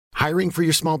Hiring for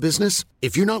your small business?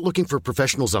 If you're not looking for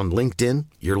professionals on LinkedIn,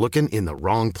 you're looking in the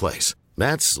wrong place.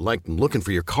 That's like looking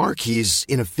for your car keys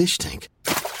in a fish tank.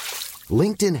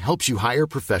 LinkedIn helps you hire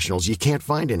professionals you can't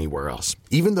find anywhere else,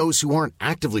 even those who aren't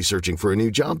actively searching for a new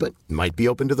job but might be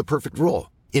open to the perfect role.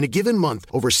 In a given month,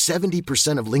 over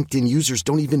 70% of LinkedIn users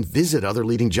don't even visit other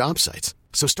leading job sites.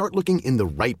 So start looking in the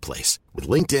right place. With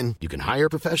LinkedIn, you can hire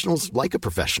professionals like a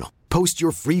professional. Post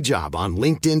your free job on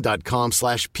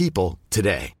linkedin.com/people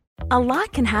today. A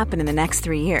lot can happen in the next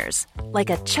 3 years. Like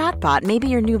a chatbot may be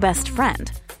your new best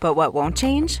friend. But what won't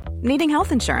change? Needing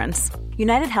health insurance.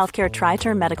 United Healthcare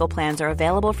Tri-Term Medical Plans are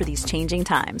available for these changing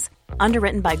times.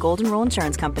 Underwritten by Golden Rule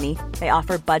Insurance Company, they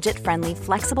offer budget-friendly,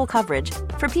 flexible coverage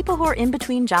for people who are in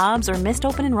between jobs or missed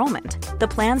open enrollment. The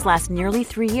plans last nearly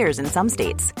 3 years in some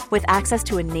states, with access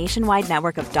to a nationwide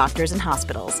network of doctors and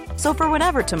hospitals. So for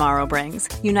whatever tomorrow brings,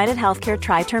 United Healthcare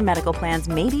Tri-Term Medical Plans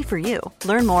may be for you.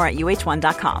 Learn more at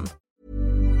uh1.com.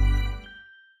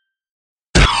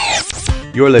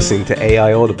 You're listening to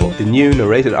AI Audible, the new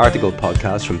narrated article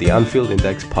podcast from the Anfield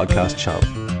Index podcast channel.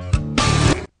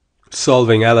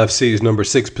 Solving LFC's number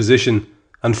 6 position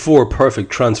and 4 perfect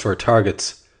transfer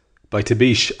targets by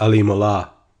Tabish Ali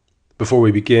Mullah. Before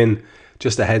we begin,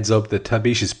 just a heads up that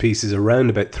Tabish's piece is around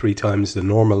about 3 times the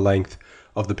normal length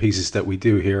of the pieces that we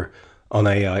do here on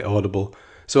AI Audible.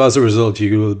 So as a result,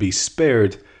 you will be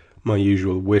spared my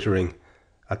usual wittering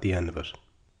at the end of it.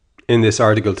 In this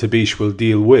article, Tabish will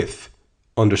deal with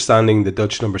understanding the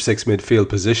Dutch number 6 midfield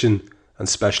position and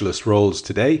specialist roles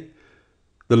today,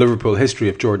 the Liverpool history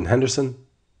of Jordan Henderson,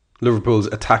 Liverpool's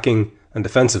attacking and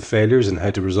defensive failures and how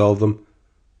to resolve them,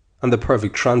 and the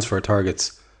perfect transfer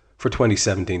targets for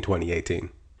 2017-2018.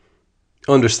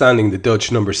 Understanding the Dutch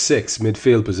number 6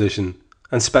 midfield position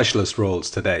and specialist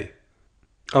roles today.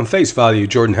 On face value,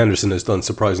 Jordan Henderson has done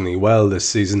surprisingly well this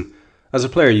season as a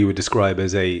player you would describe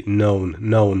as a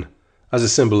known, as a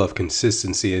symbol of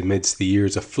consistency amidst the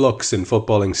years of flux in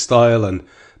footballing style and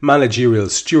managerial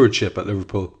stewardship at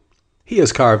Liverpool. He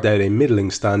has carved out a middling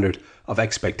standard of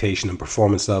expectation and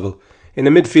performance level in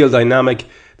a midfield dynamic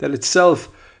that itself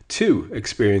too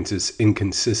experiences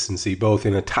inconsistency both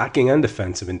in attacking and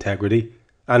defensive integrity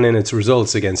and in its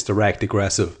results against direct,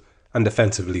 aggressive and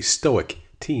defensively stoic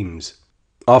teams.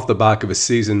 Off the back of a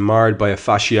season marred by a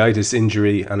fasciitis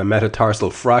injury and a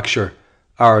metatarsal fracture,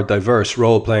 our diverse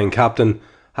role-playing captain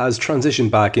has transitioned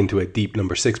back into a deep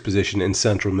number 6 position in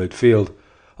central midfield,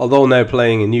 although now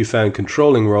playing a newfound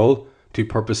controlling role to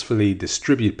purposefully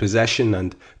distribute possession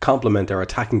and complement our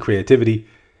attacking creativity.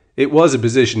 It was a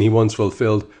position he once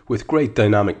fulfilled with great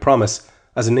dynamic promise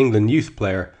as an England youth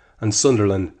player and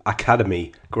Sunderland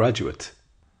Academy graduate.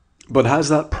 But has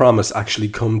that promise actually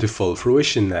come to full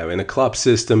fruition now in a Klopp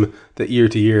system that year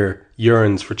to year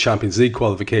yearns for Champions League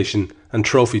qualification and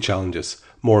trophy challenges?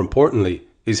 More importantly,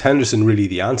 is Henderson really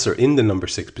the answer in the number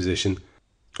 6 position,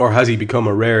 or has he become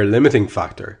a rare limiting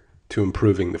factor to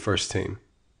improving the first team?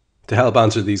 To help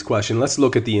answer these questions, let's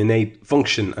look at the innate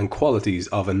function and qualities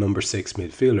of a number 6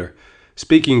 midfielder.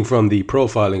 Speaking from the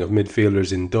profiling of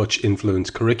midfielders in Dutch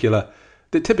influenced curricula,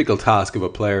 the typical task of a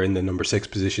player in the number 6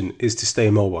 position is to stay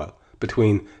mobile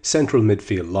between central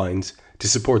midfield lines to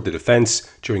support the defence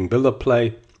during build-up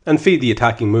play and feed the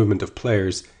attacking movement of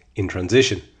players in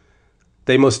transition.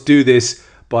 They must do this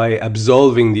by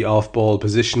absolving the off-ball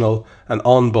positional and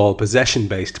on-ball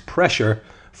possession-based pressure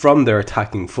from their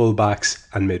attacking fullbacks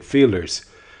and midfielders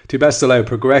to best allow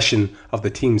progression of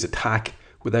the team's attack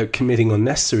without committing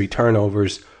unnecessary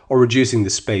turnovers or reducing the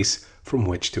space from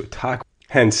which to attack.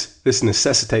 Hence, this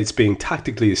necessitates being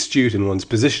tactically astute in one's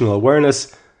positional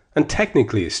awareness and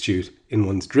technically astute in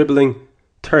one's dribbling,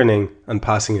 turning and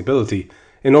passing ability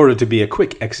in order to be a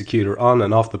quick executor on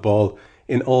and off the ball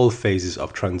in all phases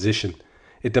of transition.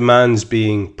 It demands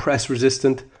being press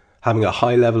resistant, having a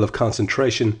high level of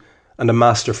concentration and a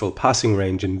masterful passing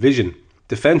range and vision.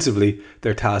 Defensively,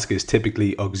 their task is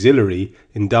typically auxiliary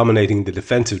in dominating the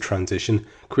defensive transition,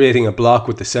 creating a block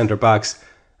with the centre backs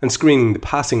and screening the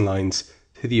passing lines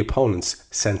to the opponent's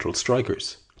central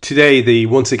strikers. Today, the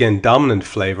once again dominant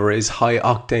flavour is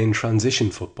high-octane transition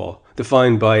football,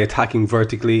 defined by attacking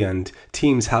vertically and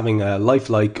teams having a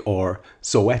lifelike or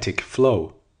zoetic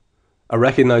flow. A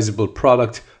recognisable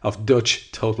product of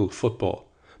Dutch total football,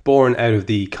 born out of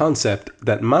the concept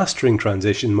that mastering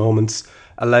transition moments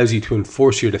allows you to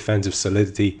enforce your defensive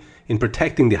solidity in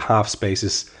protecting the half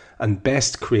spaces and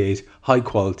best create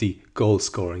high-quality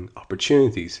goal-scoring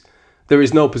opportunities. There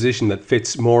is no position that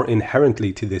fits more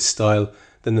inherently to this style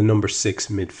than the number 6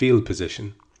 midfield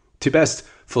position. To best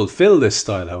fulfill this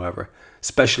style, however,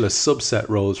 specialist subset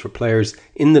roles for players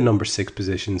in the number 6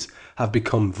 positions have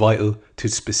become vital to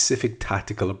specific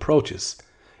tactical approaches,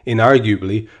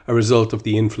 inarguably a result of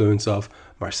the influence of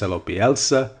Marcelo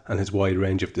Bielsa and his wide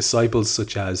range of disciples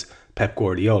such as Pep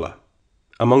Guardiola.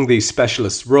 Among these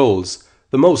specialist roles,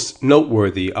 the most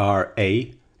noteworthy are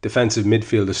A. Defensive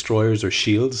midfield destroyers or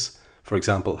shields, for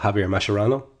example Javier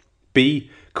Mascherano,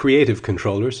 B. Creative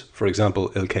controllers, for example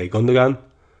Ilkay Gundogan,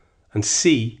 and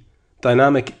C.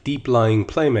 Dynamic deep-lying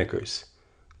playmakers,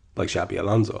 like Xabi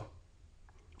Alonso.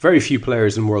 Very few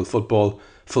players in world football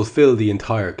fulfill the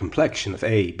entire complexion of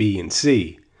A, B and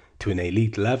C to an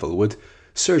elite level, with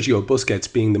Sergio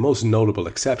Busquets being the most notable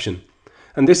exception,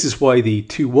 and this is why the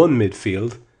 2-1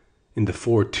 midfield in the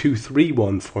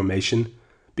 4-2-3-1 formation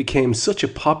became such a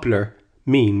popular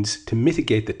means to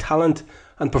mitigate the talent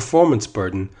and performance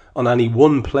burden on any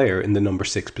one player in the number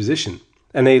 6 position.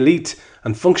 An elite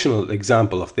and functional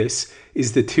example of this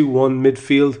is the 2-1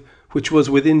 midfield, which was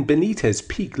within Benitez's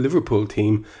peak Liverpool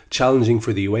team challenging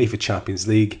for the UEFA Champions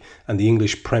League and the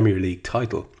English Premier League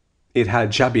title. It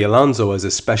had Xabi Alonso as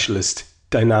a specialist,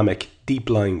 dynamic,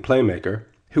 deep-lying playmaker,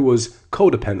 who was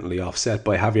codependently offset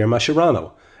by Javier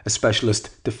Mascherano, a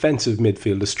specialist defensive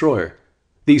midfield destroyer.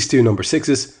 These two number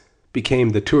 6s became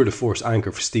the tour de force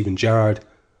anchor for Steven Gerrard,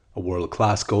 a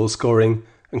world-class goal-scoring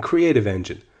and creative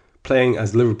engine, playing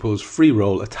as Liverpool's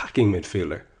free-role attacking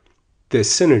midfielder.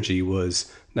 This synergy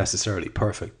was necessarily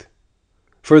perfect.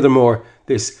 Furthermore,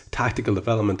 this tactical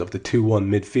development of the 2-1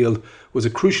 midfield was a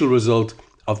crucial result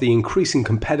of the increasing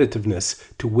competitiveness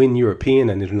to win European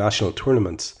and international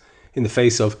tournaments in the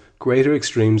face of greater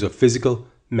extremes of physical,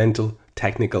 mental,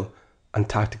 technical and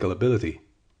tactical ability.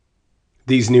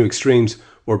 These new extremes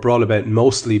were brought about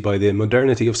mostly by the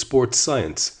modernity of sports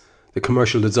science, the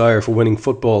commercial desire for winning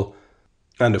football,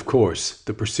 and of course,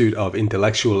 the pursuit of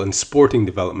intellectual and sporting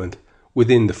development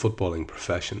within the footballing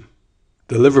profession.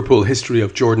 The Liverpool history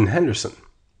of Jordan Henderson.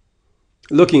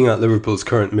 Looking at Liverpool's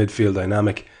current midfield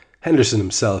dynamic, Henderson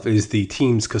himself is the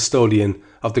team's custodian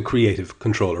of the creative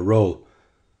controller role,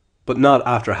 but not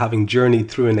after having journeyed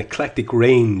through an eclectic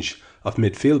range of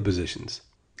midfield positions.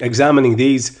 Examining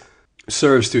these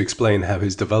serves to explain how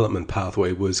his development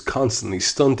pathway was constantly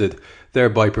stunted,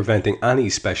 thereby preventing any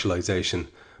specialisation,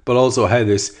 but also how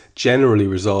this generally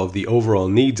resolved the overall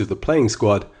needs of the playing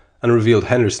squad and revealed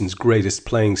Henderson's greatest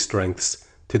playing strengths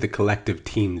to the collective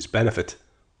team's benefit.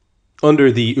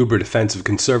 Under the uber-defensive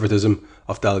conservatism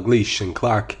of Dalglish and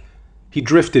Clark, he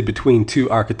drifted between two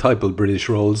archetypal British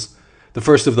roles. The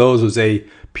first of those was a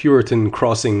Puritan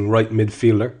crossing right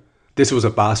midfielder. This was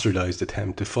a bastardised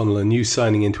attempt to funnel a new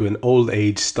signing into an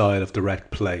old-age style of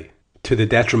direct play, to the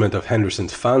detriment of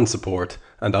Henderson's fan support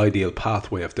and ideal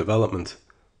pathway of development.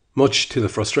 Much to the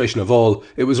frustration of all,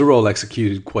 it was a role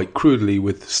executed quite crudely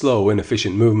with slow,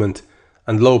 inefficient movement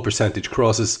and low percentage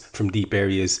crosses from deep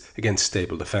areas against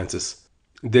stable defences.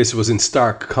 This was in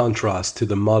stark contrast to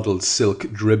the modelled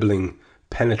silk dribbling,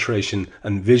 penetration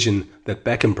and vision that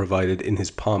Beckham provided in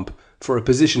his pomp for a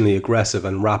positionally aggressive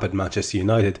and rapid Manchester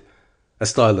United, a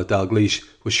style that Dalglish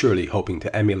was surely hoping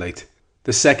to emulate.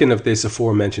 The second of this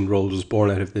aforementioned roles was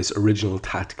born out of this original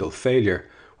tactical failure,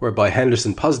 whereby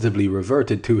Henderson positively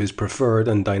reverted to his preferred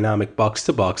and dynamic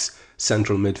box-to-box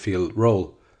central midfield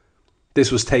role.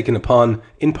 This was taken upon,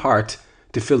 in part,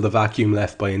 to fill the vacuum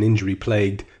left by an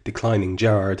injury-plagued, declining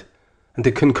Gerrard, and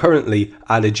to concurrently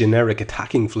add a generic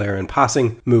attacking flair in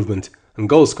passing, movement and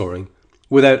goal-scoring,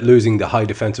 without losing the high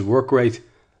defensive work rate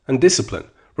and discipline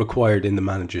required in the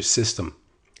manager's system.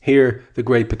 Here, the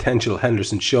great potential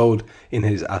Henderson showed in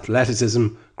his athleticism,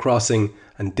 crossing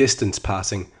and distance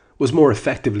passing was more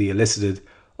effectively elicited,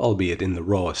 albeit in the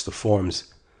rawest of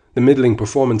forms. The middling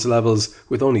performance levels,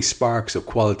 with only sparks of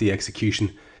quality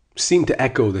execution, seemed to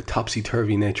echo the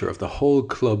topsy-turvy nature of the whole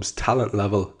club's talent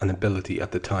level and ability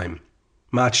at the time,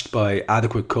 matched by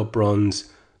adequate cup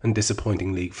runs and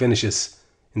disappointing league finishes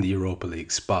in the Europa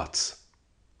League spots.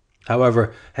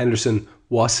 However, Henderson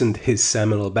wasn't his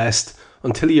seminal best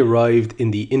until he arrived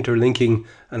in the interlinking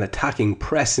and attacking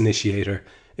press initiator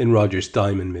in Rodgers'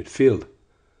 diamond midfield,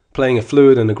 playing a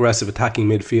fluid and aggressive attacking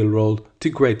midfield role to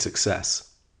great success.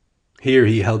 Here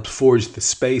he helped forge the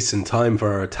space and time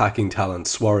for our attacking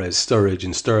talents Suarez, Sturridge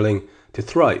and Sterling to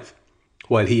thrive,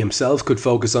 while he himself could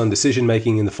focus on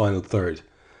decision-making in the final third.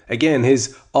 Again,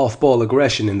 his off-ball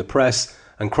aggression in the press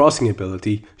and crossing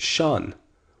ability shone,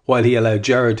 while he allowed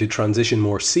Gerrard to transition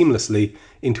more seamlessly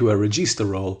into a regista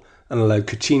role and allowed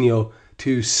Coutinho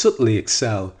to subtly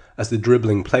excel as the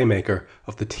dribbling playmaker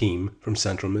of the team from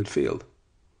central midfield.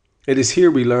 It is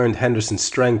here we learned Henderson's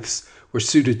strengths were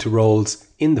suited to roles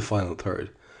in the final third,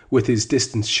 with his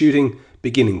distance shooting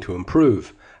beginning to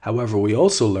improve, However, we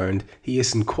also learned he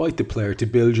isn't quite the player to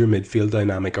build your midfield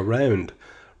dynamic around,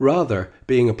 rather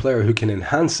being a player who can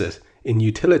enhance it in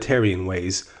utilitarian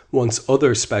ways once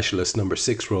other specialist number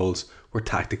 6 roles were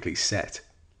tactically set.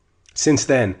 Since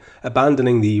then,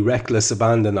 abandoning the reckless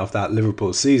abandon of that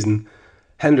Liverpool season,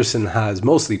 Henderson has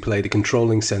mostly played a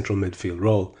controlling central midfield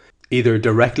role, either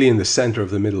directly in the centre of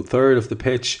the middle third of the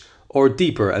pitch or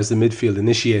deeper as the midfield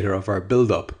initiator of our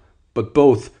build-up, but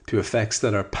both to effects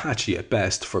that are patchy at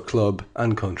best for club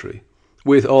and country.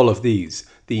 With all of these,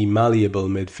 the malleable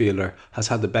midfielder has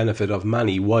had the benefit of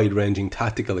many wide-ranging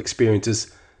tactical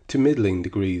experiences to middling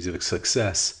degrees of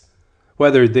success.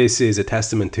 Whether this is a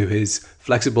testament to his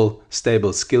flexible,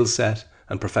 stable skill set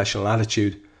and professional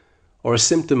attitude, or a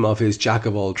symptom of his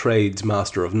jack-of-all-trades,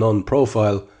 master-of-none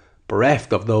profile,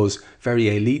 bereft of those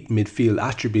very elite midfield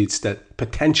attributes that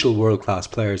potential world-class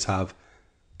players have,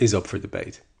 is up for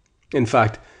debate. In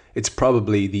fact, it's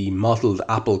probably the mottled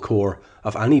apple core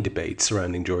of any debate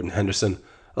surrounding Jordan Henderson,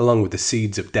 along with the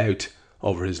seeds of doubt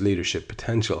over his leadership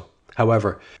potential.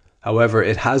 However,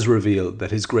 it has revealed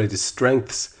that his greatest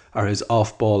strengths are his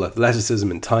off-ball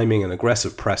athleticism and timing and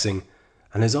aggressive pressing,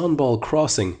 and his on-ball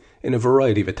crossing in a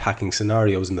variety of attacking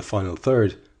scenarios in the final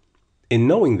third. In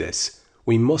knowing this,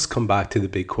 we must come back to the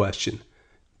big question: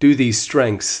 do these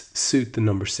strengths suit the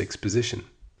number 6 position?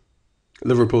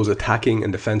 Liverpool's attacking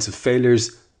and defensive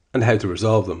failures, and how to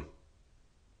resolve them.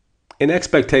 In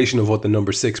expectation of what the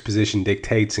number 6 position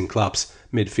dictates in Klopp's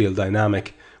midfield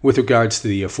dynamic, with regards to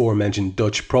the aforementioned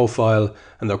Dutch profile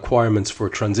and the requirements for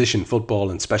transition football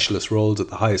and specialist roles at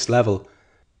the highest level,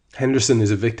 Henderson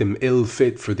is a victim ill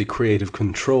fit for the creative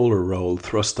controller role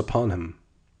thrust upon him.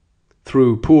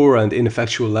 Through poor and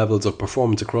ineffectual levels of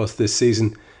performance across this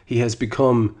season, he has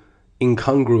become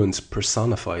incongruence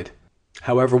personified.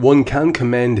 However, one can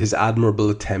commend his admirable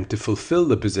attempt to fulfill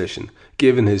the position,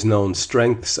 given his known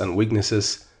strengths and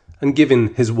weaknesses, and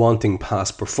given his wanting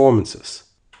past performances,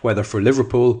 whether for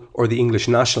Liverpool or the English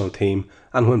national team,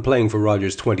 and when playing for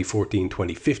Rodgers'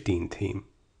 2014-2015 team.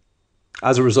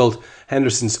 As a result,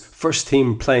 Henderson's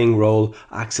first-team playing role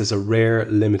acts as a rare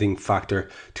limiting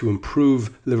factor to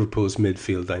improve Liverpool's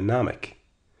midfield dynamic,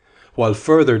 while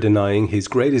further denying his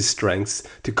greatest strengths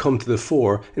to come to the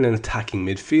fore in an attacking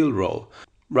midfield role.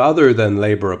 Rather than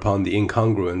labour upon the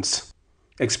incongruence,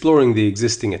 exploring the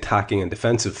existing attacking and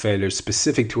defensive failures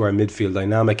specific to our midfield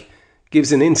dynamic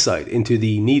gives an insight into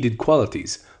the needed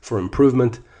qualities for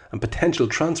improvement and potential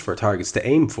transfer targets to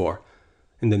aim for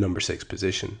in the number 6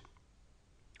 position.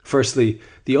 Firstly,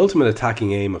 the ultimate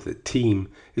attacking aim of the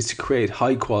team is to create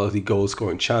high-quality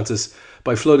goal-scoring chances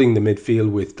by flooding the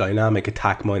midfield with dynamic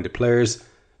attack-minded players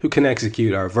who can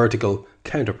execute our vertical,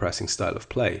 counter-pressing style of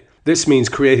play. This means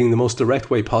creating the most direct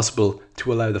way possible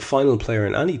to allow the final player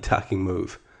in any attacking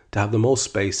move to have the most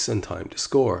space and time to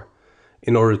score.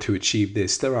 In order to achieve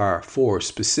this, there are 4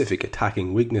 specific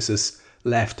attacking weaknesses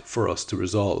left for us to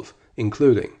resolve,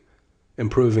 including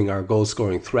improving our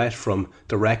goal-scoring threat from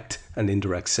direct and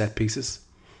indirect set pieces,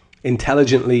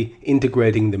 intelligently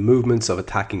integrating the movements of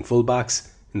attacking fullbacks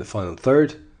in the final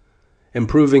third,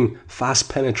 improving fast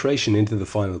penetration into the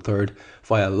final third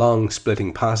via long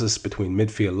splitting passes between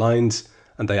midfield lines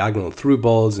and diagonal through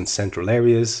balls in central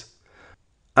areas,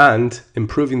 and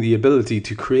improving the ability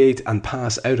to create and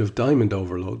pass out of diamond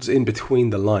overloads in between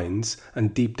the lines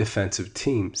and deep defensive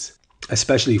teams,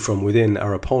 especially from within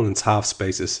our opponent's half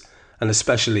spaces and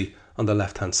especially on the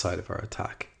left-hand side of our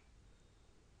attack.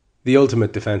 The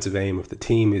ultimate defensive aim of the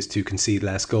team is to concede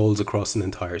less goals across an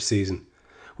entire season,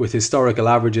 with historical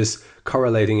averages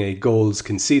correlating a goals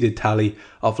conceded tally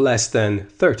of less than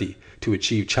 30 to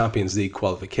achieve Champions League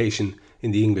qualification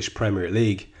in the English Premier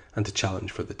League and to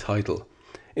challenge for the title.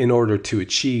 In order to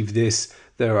achieve this,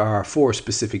 there are 4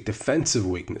 specific defensive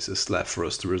weaknesses left for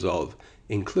us to resolve,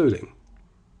 including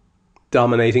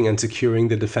dominating and securing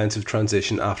the defensive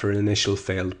transition after an initial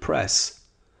failed press,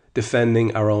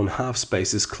 defending our own half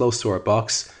spaces close to our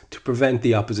box to prevent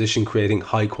the opposition creating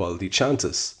high quality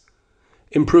chances,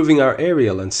 improving our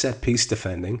aerial and set piece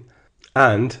defending,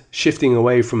 and shifting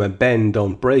away from a bend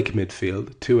don't break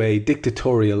midfield to a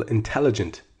dictatorial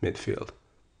intelligent midfield.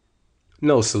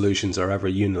 No solutions are ever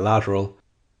unilateral.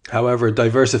 However,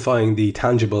 diversifying the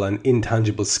tangible and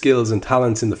intangible skills and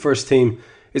talents in the first team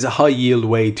is a high-yield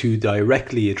way to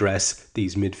directly address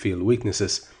these midfield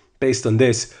weaknesses. Based on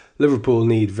this, Liverpool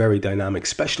need very dynamic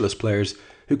specialist players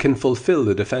who can fulfill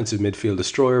the defensive midfield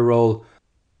destroyer role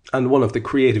and one of the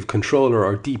creative controller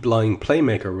or deep-lying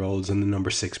playmaker roles in the number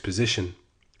 6 position.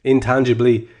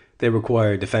 Intangibly, they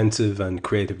require defensive and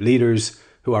creative leaders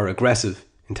who are aggressive,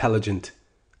 intelligent,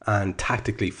 and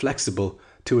tactically flexible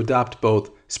to adapt both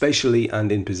spatially and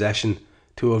in possession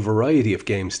to a variety of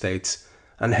game states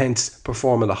and hence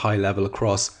perform at a high level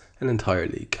across an entire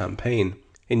league campaign,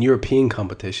 in European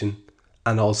competition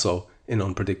and also in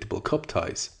unpredictable cup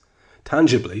ties.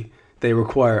 Tangibly, they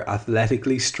require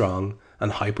athletically strong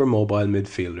and hypermobile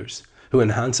midfielders who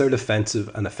enhance our defensive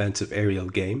and offensive aerial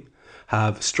game,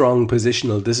 have strong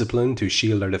positional discipline to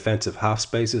shield our defensive half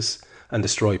spaces and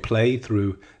destroy play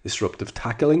through disruptive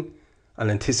tackling and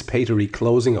anticipatory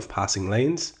closing of passing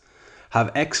lanes,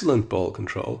 have excellent ball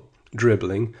control,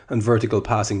 dribbling and vertical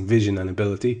passing vision and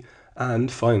ability,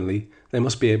 and finally, they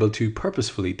must be able to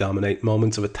purposefully dominate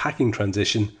moments of attacking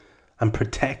transition and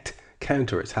protect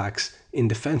counter-attacks in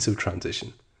defensive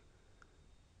transition.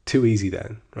 Too easy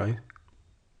then, right?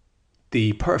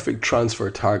 The perfect transfer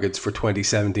targets for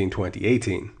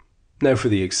 2017-2018. Now for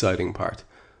the exciting part.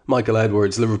 Michael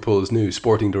Edwards, Liverpool's new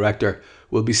sporting director,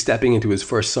 will be stepping into his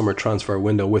first summer transfer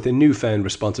window with a newfound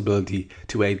responsibility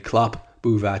to aid Klopp,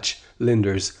 Buvac,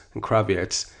 Linders and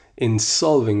Krawietz in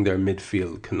solving their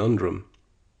midfield conundrum.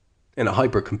 In a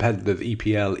hyper-competitive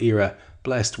EPL era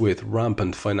blessed with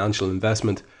rampant financial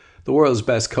investment, the world's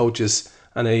best coaches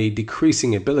and a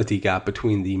decreasing ability gap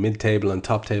between the mid-table and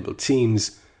top-table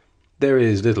teams, there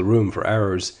is little room for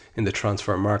errors in the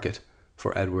transfer market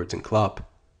for Edwards and Klopp.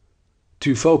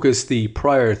 To focus the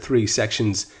prior three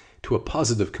sections to a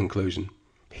positive conclusion,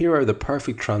 here are the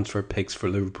perfect transfer picks for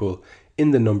Liverpool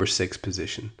in the number 6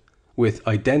 position, with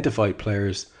identified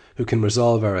players who can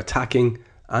resolve our attacking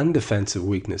and defensive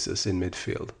weaknesses in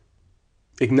midfield.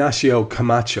 Ignacio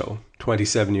Camacho,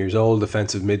 27 years old,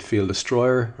 defensive midfield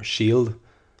destroyer, or shield,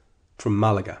 from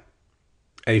Malaga.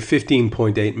 A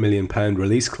 £15.8 million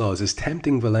release clause is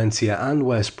tempting Valencia and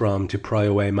West Brom to pry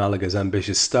away Malaga's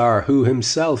ambitious star, who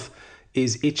himself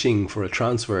is itching for a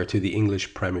transfer to the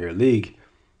English Premier League.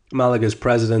 Malaga's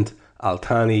president, Al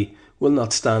Thani, will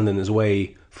not stand in his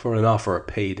way for an offer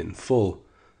paid in full.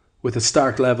 With a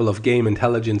stark level of game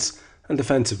intelligence and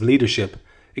defensive leadership,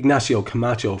 Ignacio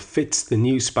Camacho fits the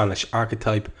new Spanish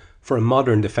archetype for a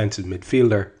modern defensive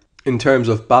midfielder. In terms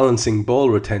of balancing ball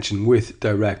retention with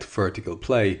direct vertical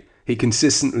play, he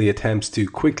consistently attempts to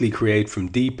quickly create from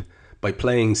deep by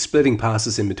playing splitting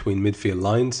passes in between midfield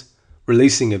lines,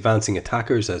 releasing advancing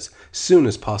attackers as soon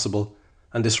as possible,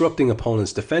 and disrupting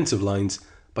opponents' defensive lines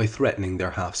by threatening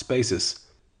their half spaces.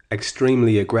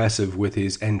 Extremely aggressive with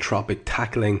his entropic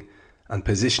tackling and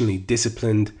positionally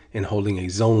disciplined in holding a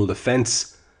zonal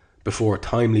defence before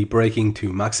timely breaking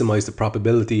to maximise the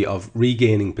probability of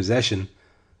regaining possession,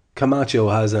 Camacho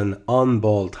has an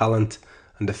on-ball talent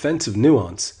and defensive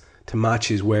nuance to match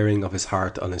his wearing of his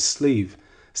heart on his sleeve.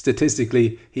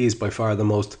 Statistically, he is by far the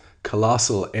most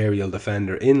colossal aerial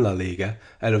defender in La Liga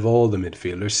out of all the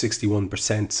midfielders,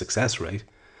 61% success rate,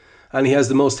 and he has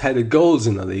the most headed goals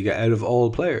in La Liga out of all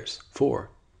players, 4.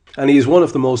 And he is one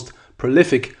of the most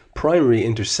prolific primary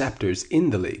interceptors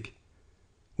in the league.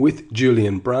 With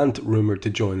Julian Brandt rumoured to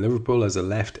join Liverpool as a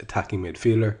left attacking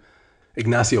midfielder,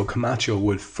 Ignacio Camacho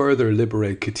would further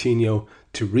liberate Coutinho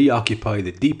to reoccupy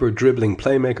the deeper dribbling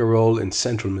playmaker role in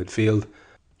central midfield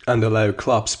and allow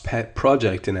Klopp's pet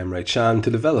project in Emre Can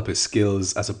to develop his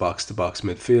skills as a box-to-box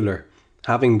midfielder.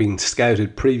 Having been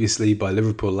scouted previously by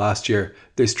Liverpool last year,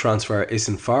 this transfer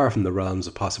isn't far from the realms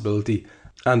of possibility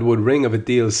and would ring of a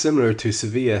deal similar to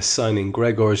Sevilla signing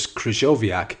Grzegorz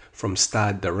Krychowiak from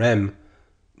Stade de Reims,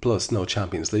 plus no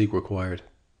Champions League required.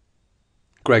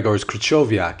 Grzegorz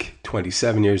Krychowiak,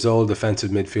 27 years old, defensive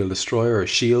midfield destroyer or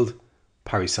shield,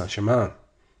 Paris Saint-Germain.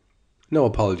 No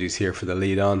apologies here for the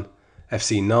lead on.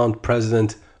 FC Nantes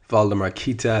president Valdemar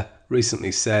Kita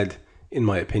recently said, in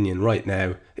my opinion right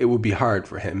now, it would be hard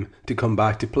for him to come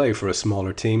back to play for a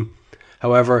smaller team.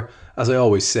 However, as I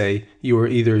always say, you are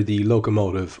either the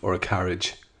locomotive or a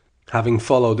carriage. Having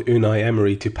followed Unai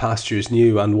Emery to pastures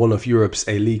new and one of Europe's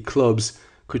elite clubs,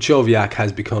 Krychowiak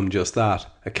has become just that,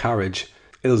 a carriage,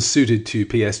 ill-suited to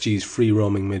PSG's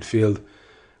free-roaming midfield.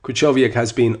 Krychowiak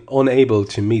has been unable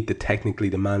to meet the technically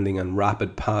demanding and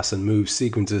rapid pass and move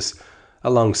sequences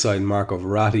alongside Marco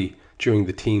Verratti during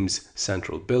the team's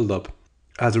central build-up.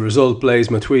 As a result, Blaise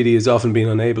Matuidi has often been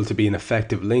unable to be an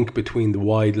effective link between the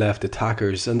wide left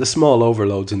attackers, and the small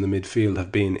overloads in the midfield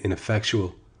have been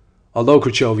ineffectual. Although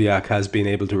Krychowiak has been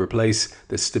able to replace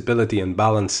the stability and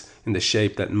balance in the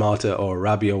shape that Mata or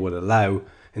Rabiot would allow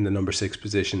in the number 6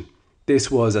 position,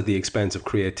 this was at the expense of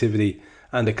creativity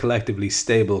and a collectively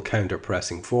stable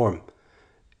counter-pressing form.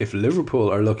 If Liverpool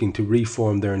are looking to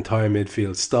reform their entire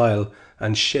midfield style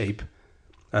and shape,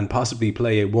 and possibly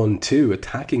play a 1-2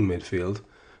 attacking midfield,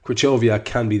 Krychowiak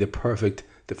can be the perfect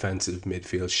defensive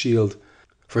midfield shield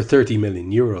for €30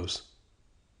 million.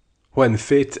 When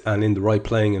fit and in the right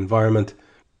playing environment,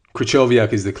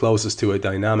 Krychowiak is the closest to a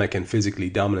dynamic and physically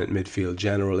dominant midfield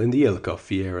general in the ilk of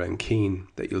Vieira and Keane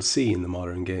that you'll see in the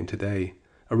modern game today.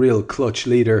 A real clutch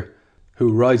leader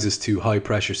who rises to high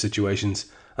pressure situations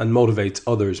and motivates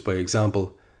others by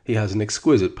example. He has an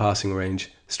exquisite passing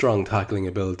range, strong tackling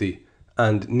ability,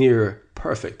 and near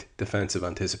perfect defensive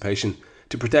anticipation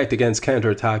to protect against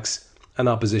counter-attacks and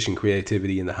opposition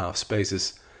creativity in the half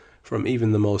spaces from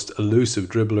even the most elusive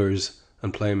dribblers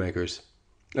and playmakers.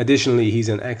 Additionally, he's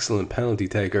an excellent penalty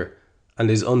taker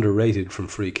and is underrated from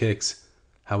free kicks.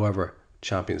 However,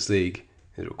 Champions League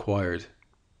is required.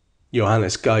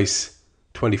 Johannes Geis,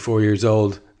 24 years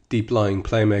old, deep-lying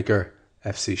playmaker,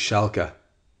 FC Schalke.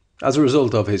 As a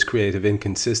result of his creative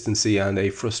inconsistency and a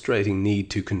frustrating need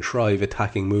to contrive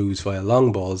attacking moves via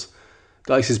long balls,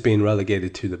 Geis has been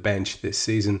relegated to the bench this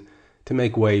season to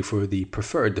make way for the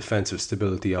preferred defensive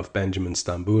stability of Benjamin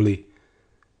Stambouli.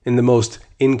 In the most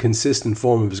inconsistent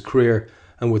form of his career,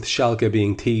 and with Schalke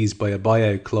being teased by a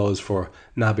buyout clause for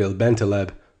Nabil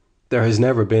Bentaleb, there has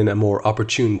never been a more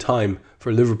opportune time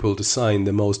for Liverpool to sign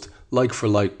the most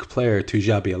like-for-like player to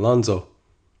Xabi Alonso.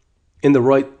 In the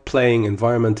right playing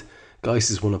environment,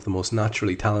 Geis is one of the most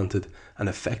naturally talented and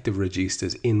effective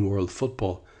registas in world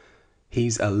football.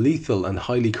 He's a lethal and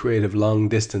highly creative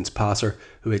long-distance passer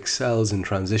who excels in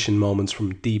transition moments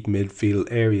from deep midfield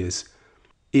areas.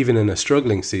 Even in a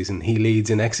struggling season, he leads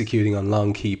in executing on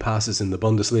long key passes in the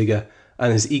Bundesliga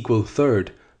and is equal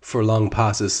third for long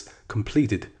passes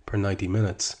completed per 90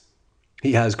 minutes.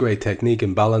 He has great technique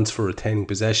and balance for retaining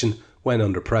possession when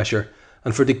under pressure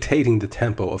and for dictating the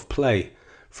tempo of play.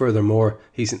 Furthermore,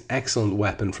 he's an excellent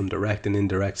weapon from direct and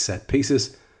indirect set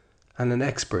pieces and an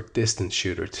expert distance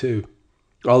shooter too.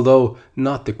 Although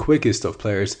not the quickest of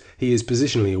players, he is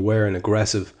positionally aware and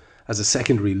aggressive as a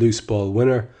secondary loose ball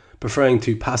winner, preferring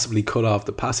to passively cut off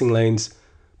the passing lanes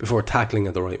before tackling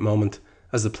at the right moment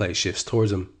as the play shifts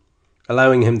towards him,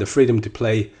 allowing him the freedom to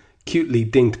play cutely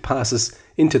dinked passes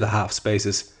into the half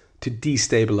spaces to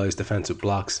destabilise defensive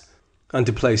blocks and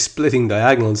to play splitting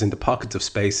diagonals into pockets of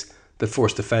space that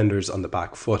force defenders on the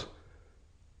back foot.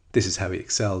 This is how he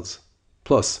excels.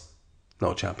 Plus,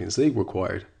 no Champions League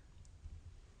required.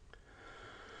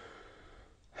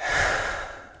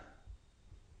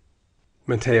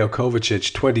 Mateo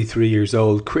Kovacic, 23 years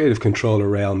old, creative controller,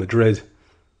 Real Madrid.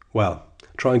 Well,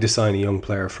 trying to sign a young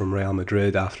player from Real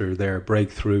Madrid after their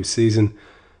breakthrough season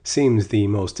seems the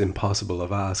most impossible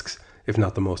of asks, if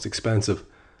not the most expensive,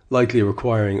 likely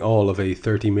requiring all of a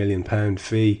 £30 million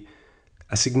fee,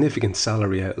 a significant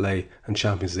salary outlay, and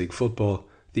Champions League football.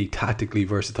 The tactically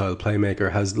versatile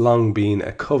playmaker has long been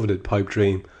a coveted pipe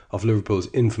dream of Liverpool's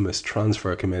infamous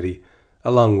transfer committee,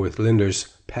 along with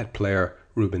Linder's pet player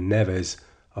Ruben Neves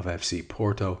of FC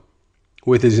Porto.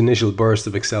 With his initial burst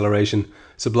of acceleration,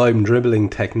 sublime dribbling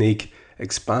technique,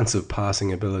 expansive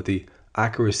passing ability,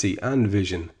 accuracy and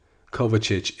vision,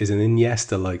 Kovacic is an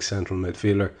Iniesta-like central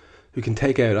midfielder who can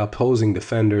take out opposing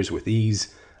defenders with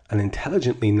ease and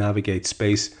intelligently navigate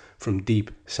space from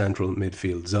deep central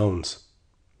midfield zones.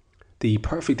 The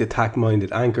perfect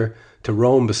attack-minded anchor to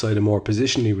roam beside a more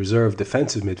positionally reserved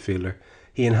defensive midfielder,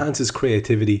 he enhances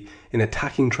creativity in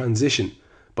attacking transition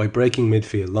by breaking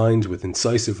midfield lines with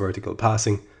incisive vertical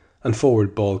passing and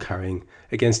forward ball carrying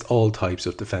against all types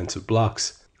of defensive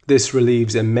blocks. This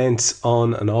relieves immense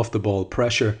on and off the ball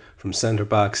pressure from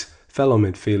centre-backs, fellow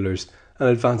midfielders and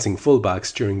advancing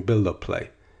full-backs during build-up play.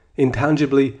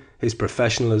 Intangibly, his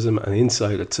professionalism and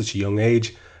insight at such a young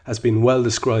age has been well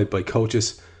described by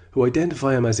coaches who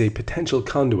identify him as a potential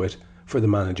conduit for the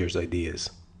manager's ideas.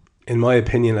 In my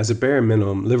opinion, as a bare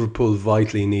minimum, Liverpool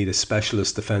vitally need a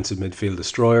specialist defensive midfield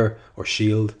destroyer, or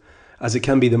shield, as it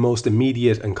can be the most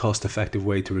immediate and cost-effective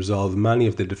way to resolve many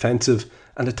of the defensive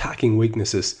and attacking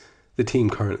weaknesses the team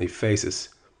currently faces.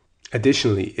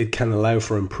 Additionally, it can allow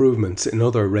for improvements in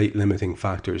other rate-limiting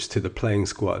factors to the playing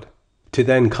squad. To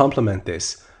then complement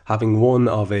this, having one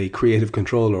of a creative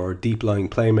controller or deep-lying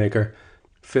playmaker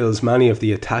fills many of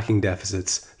the attacking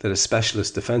deficits that a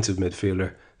specialist defensive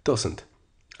midfielder doesn't,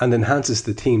 and enhances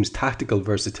the team's tactical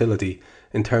versatility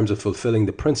in terms of fulfilling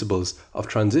the principles of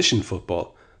transition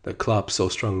football that Klopp so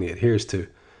strongly adheres to.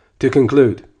 To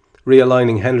conclude,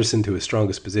 realigning Henderson to his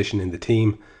strongest position in the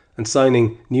team and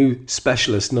signing new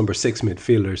specialist number 6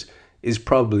 midfielders is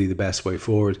probably the best way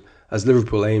forward as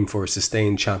Liverpool aim for a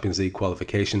sustained Champions League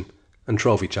qualification and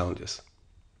trophy challenges.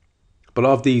 But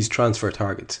of these transfer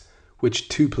targets, which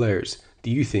 2 players do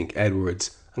you think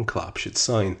Edwards and Klopp should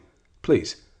sign?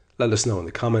 Please let us know in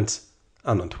the comments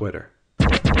and on Twitter.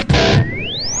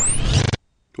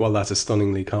 Well, that's a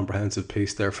stunningly comprehensive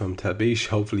piece there from Tabish.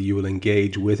 Hopefully you will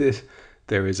engage with it.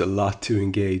 There is a lot to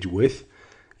engage with.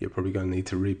 you're probably going to need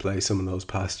to replay some of those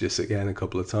passages again a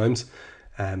couple of times.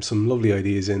 Some lovely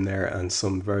ideas in there and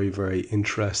some very, very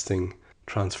interesting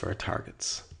transfer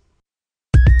targets.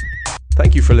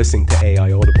 Thank you for listening to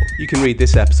AI Audible. You can read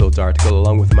this episode's article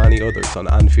along with many others on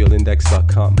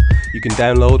AnfieldIndex.com. You can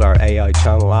download our AI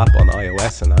channel app on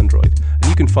iOS and Android. And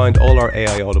you can find all our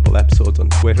AI Audible episodes on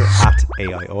Twitter at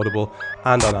AI Audible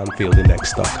and on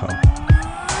AnfieldIndex.com.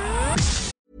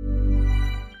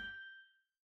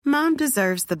 Mom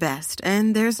deserves the best,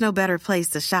 and there's no better place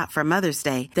to shop for Mother's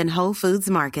Day than Whole Foods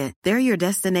Market. They're your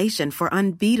destination for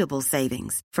unbeatable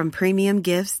savings, from premium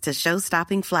gifts to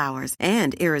show-stopping flowers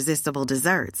and irresistible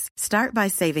desserts. Start by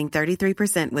saving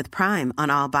 33% with Prime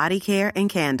on all body care and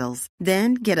candles.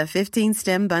 Then get a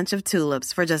 15-stem bunch of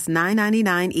tulips for just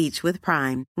 $9.99 each with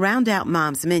Prime. Round out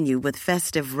Mom's menu with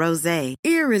festive rosé,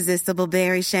 irresistible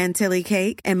berry chantilly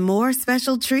cake, and more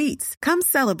special treats. Come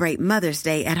celebrate Mother's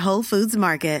Day at Whole Foods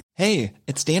Market. Hey,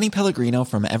 it's Danny Pellegrino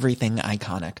from Everything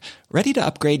Iconic. Ready to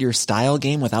upgrade your style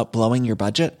game without blowing your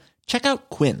budget? Check out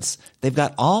Quince. They've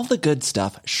got all the good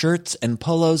stuff, shirts and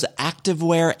polos,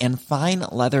 activewear, and fine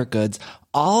leather goods,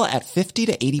 all at 50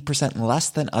 to 80% less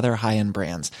than other high-end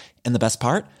brands. And the best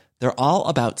part? They're all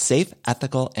about safe,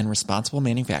 ethical, and responsible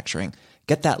manufacturing.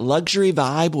 Get that luxury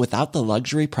vibe without the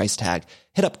luxury price tag.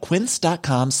 Hit up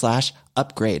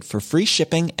quince.com/upgrade for free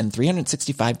shipping and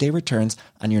 365-day returns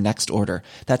on your next order.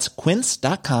 That's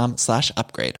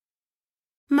quince.com/upgrade.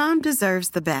 Mom deserves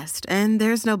the best, and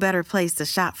there's no better place to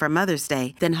shop for Mother's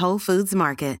Day than Whole Foods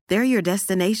Market. They're your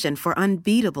destination for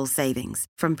unbeatable savings,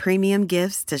 from premium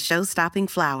gifts to show-stopping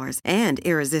flowers and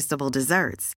irresistible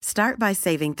desserts. Start by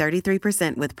saving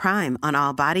 33% with Prime on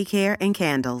all body care and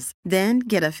candles. Then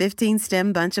get a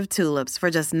 15-stem bunch of tulips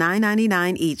for just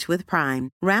 $9.99 each with Prime.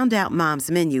 Round out Mom's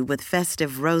menu with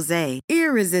festive rosé,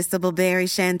 irresistible berry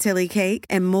chantilly cake,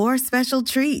 and more special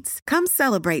treats. Come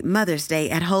celebrate Mother's Day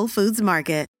at Whole Foods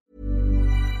Market.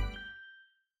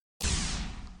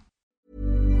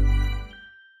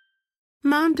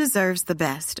 Mom deserves the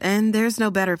best, and there's no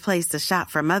better place to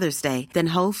shop for Mother's Day than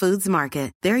Whole Foods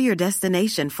Market. They're your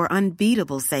destination for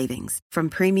unbeatable savings, from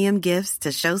premium gifts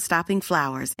to show-stopping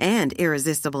flowers and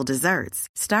irresistible desserts.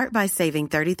 Start by saving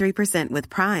 33% with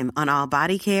Prime on all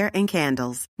body care and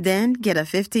candles. Then get a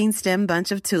 15-stem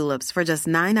bunch of tulips for just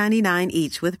 $9.99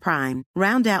 each with Prime.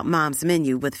 Round out Mom's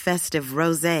menu with festive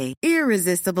rosé,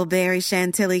 irresistible berry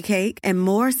chantilly cake, and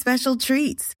more special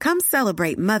treats. Come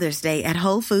celebrate Mother's Day at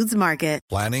Whole Foods Market.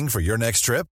 Planning for your next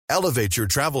trip? Elevate your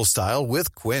travel style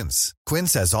with Quince.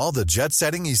 Quince has all the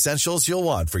jet-setting essentials you'll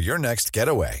want for your next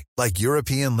getaway, like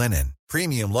European linen,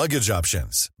 premium luggage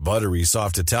options, buttery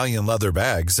soft Italian leather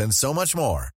bags, and so much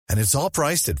more. And it's all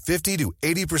priced at 50 to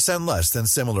 80% less than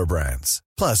similar brands.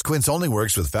 Plus, Quince only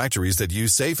works with factories that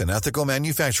use safe and ethical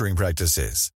manufacturing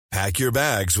practices. Pack your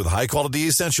bags with high-quality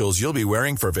essentials you'll be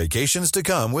wearing for vacations to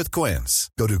come with Quince.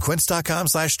 Go to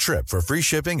quince.com/trip for free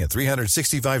shipping and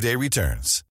 365-day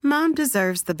returns. Mom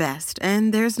deserves the best,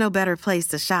 and there's no better place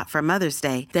to shop for Mother's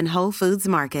Day than Whole Foods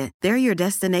Market. They're your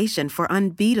destination for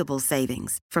unbeatable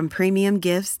savings, from premium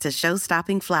gifts to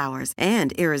show-stopping flowers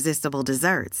and irresistible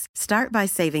desserts. Start by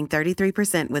saving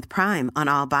 33% with Prime on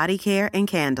all body care and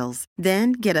candles.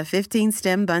 Then get a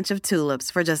 15-stem bunch of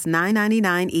tulips for just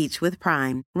 $9.99 each with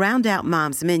Prime. Round out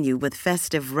Mom's menu with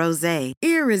festive rosé,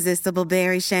 irresistible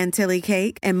berry chantilly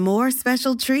cake, and more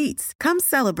special treats. Come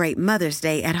celebrate Mother's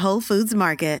Day at Whole Foods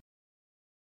Market.